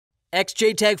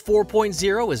XJTAG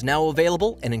 4.0 is now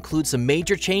available and includes some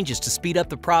major changes to speed up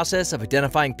the process of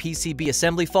identifying PCB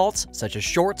assembly faults such as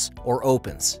shorts or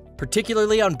opens,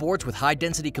 particularly on boards with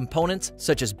high-density components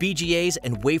such as BGAs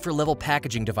and wafer-level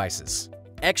packaging devices.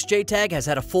 XJTAG has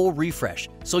had a full refresh,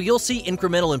 so you'll see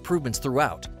incremental improvements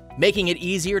throughout, making it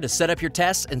easier to set up your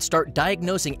tests and start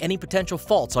diagnosing any potential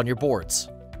faults on your boards.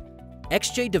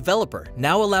 XJDeveloper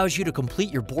now allows you to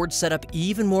complete your board setup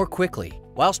even more quickly,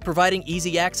 whilst providing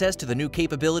easy access to the new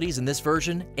capabilities in this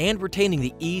version and retaining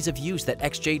the ease of use that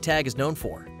XJTAG is known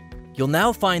for. You'll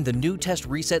now find the new test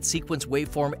reset sequence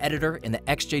waveform editor in the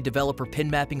XJDeveloper pin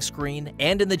mapping screen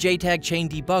and in the JTAG chain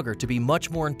debugger to be much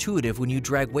more intuitive when you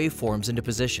drag waveforms into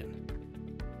position.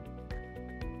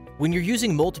 When you're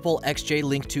using multiple XJ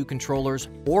Link 2 controllers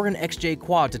or an XJ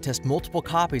Quad to test multiple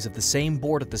copies of the same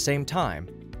board at the same time,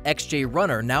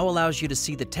 XJRunner now allows you to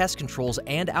see the test controls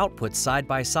and outputs side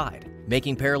by side,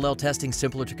 making parallel testing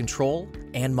simpler to control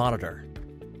and monitor.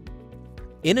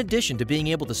 In addition to being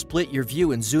able to split your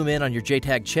view and zoom in on your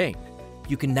JTAG chain,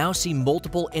 you can now see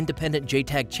multiple independent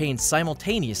JTAG chains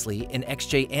simultaneously in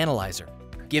XJAnalyser,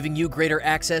 giving you greater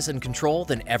access and control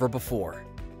than ever before.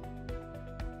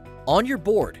 On your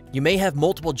board, you may have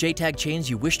multiple JTAG chains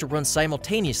you wish to run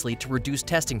simultaneously to reduce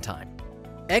testing time.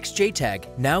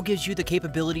 XJTAG now gives you the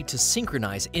capability to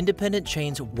synchronize independent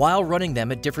chains while running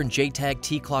them at different JTAG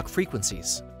T-clock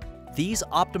frequencies. These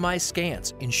optimized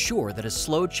scans ensure that a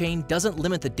slow chain doesn't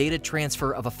limit the data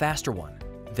transfer of a faster one,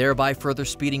 thereby further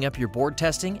speeding up your board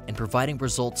testing and providing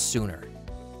results sooner.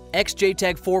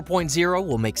 XJTAG 4.0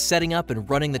 will make setting up and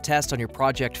running the test on your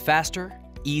project faster,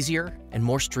 easier, and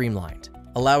more streamlined,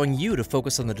 allowing you to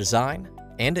focus on the design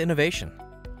and innovation.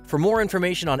 For more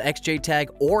information on XJTAG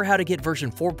or how to get version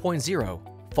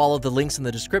 4.0, follow the links in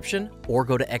the description or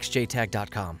go to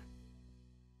xjtag.com.